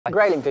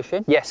Grayling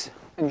fishing? Yes.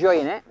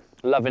 Enjoying it?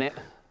 Loving it.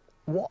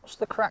 What's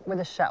the crack with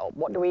the setup?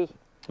 What do we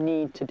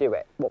need to do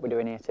it? What we're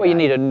doing here today? Well, you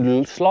need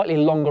a slightly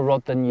longer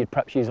rod than you'd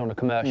perhaps use on a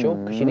commercial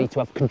because you need to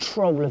have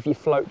control of your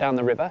float down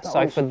the river.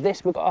 So for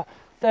this, we've got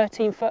a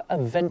 13-foot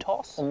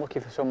Ventos. I'm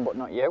looking for some, but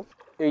not you.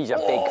 He's a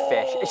big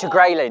fish. It's a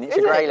Grayling. It's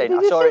a Grayling.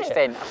 I saw its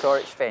fin. I saw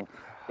its fin.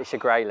 It's a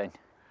Grayling.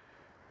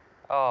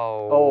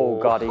 Oh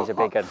God, he's a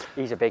big one.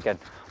 He's a big one.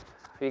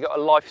 Have you got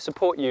a life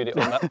support unit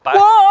on that back?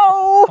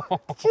 Whoa!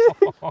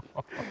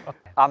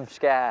 I'm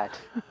scared.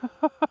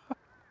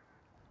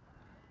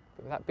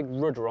 With that big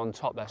rudder on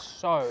top, they're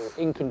so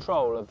in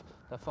control of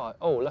the fight.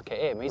 Oh, look at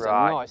him. He's a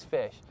nice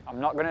fish. I'm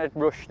not going to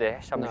rush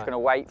this. I'm just going to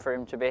wait for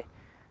him to be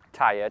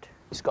tired.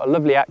 It's got a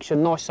lovely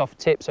action, nice soft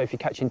tip, so if you're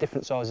catching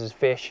different sizes of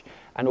fish,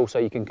 and also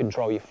you can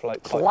control your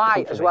float quite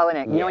light as well,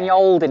 innit? You know when you're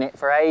holding it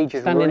for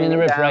ages, standing in the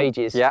river for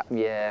ages. Yeah.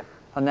 Yeah.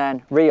 And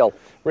then reel.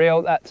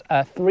 Reel, that's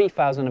a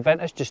 3000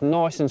 Ventus, just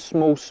nice and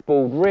small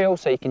spooled reel,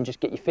 so you can just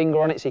get your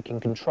finger on it, so you can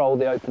control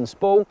the open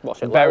spool.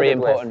 What's it very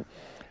important. With?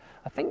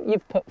 I think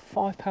you've put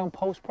 £5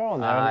 Pulse Pro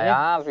on there, I haven't you?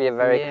 have, you're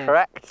very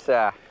correct,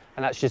 sir.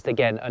 And that's just,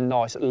 again, a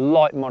nice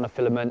light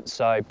monofilament,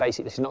 so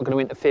basically this is not going to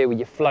interfere with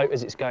your float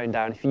as it's going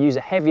down. If you use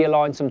a heavier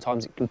line,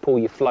 sometimes it can pull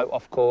your float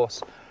off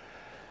course.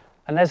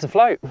 And there's the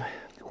float.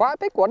 It's quite a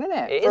big one, isn't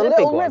it? It for is a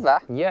little river?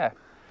 Yeah.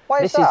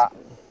 Why is that?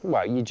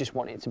 Well, you just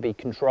want it to be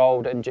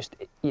controlled and just,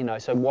 you know,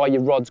 so while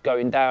your rod's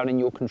going down and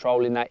you're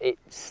controlling that, it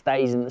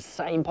stays in the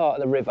same part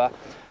of the river,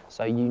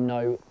 so you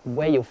know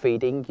where you're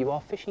feeding, you are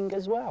fishing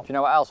as well. Do you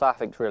know what else I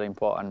think is really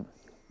important?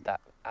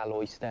 That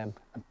alloy stem.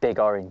 A big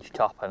orange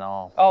top and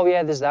all. Oh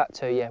yeah, there's that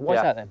too, yeah. Why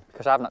is that then?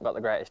 Because I've not got the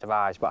greatest of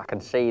eyes, but I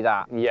can see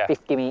that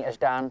 50 metres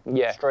down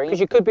stream. Because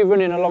you could be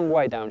running a long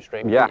way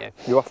downstream, couldn't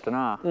you often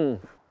are.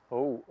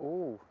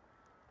 Oh.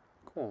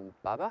 Come on,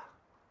 Baba.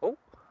 Oh,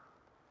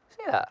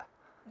 see that?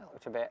 That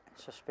looks a bit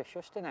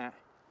suspicious, didn't it?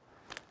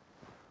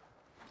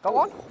 Got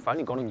one? I've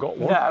only gone and got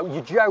one. No,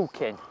 you're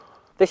joking.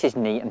 This is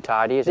neat and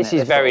tidy, isn't it? This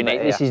is very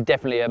neat. This is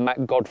definitely a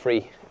Matt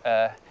Godfrey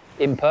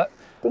input.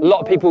 A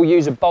lot of people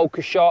use a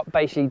bulker shot.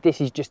 Basically, this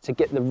is just to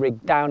get the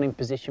rig down in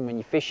position when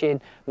you're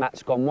fishing.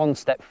 Matt's gone one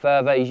step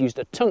further. He's used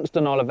a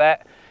tungsten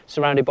Olivet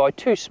surrounded by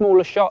two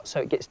smaller shots, so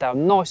it gets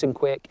down nice and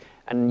quick,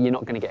 and you're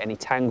not going to get any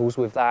tangles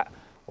with that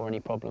or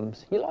any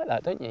problems. You like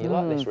that, don't you? You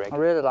like this rig? I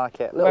really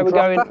like it. Where we're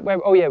going?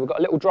 Oh yeah, we've got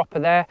a little dropper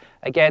there.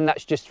 Again,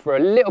 that's just for a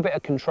little bit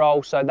of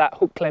control, so that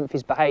hook length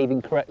is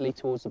behaving correctly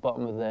towards the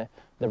bottom of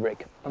the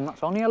rig. And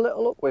that's only a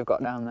little hook we've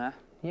got down there.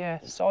 Yeah,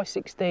 size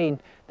 16.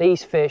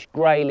 These fish,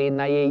 Grayling,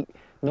 they eat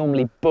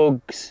normally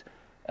bugs,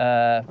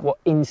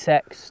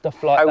 insects,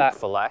 stuff like that.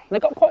 Hopefully.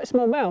 They've got quite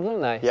small mouths,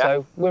 haven't they? Yeah.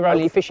 So we're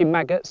only fishing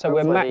maggots, so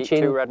we're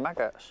matching. 2 red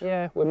maggots.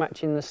 Yeah, we're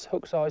matching the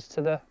hook size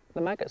to the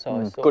maggot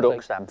size. Good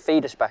hooks then.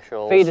 Feeder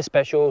specials. Feeder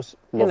specials,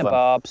 Love in the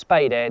barb,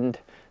 spade end.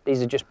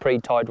 These are just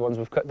pre-tied ones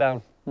we've cut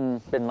down.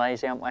 Been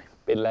lazy, haven't we?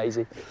 Been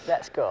lazy.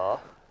 Let's go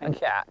and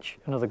catch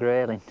another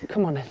Grayling.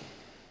 Come on then.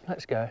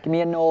 Let's go. Give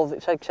me a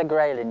northern, say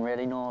Grayling,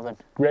 really northern.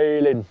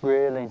 Grayling.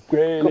 Grayling.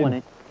 Grayling. Come on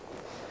in.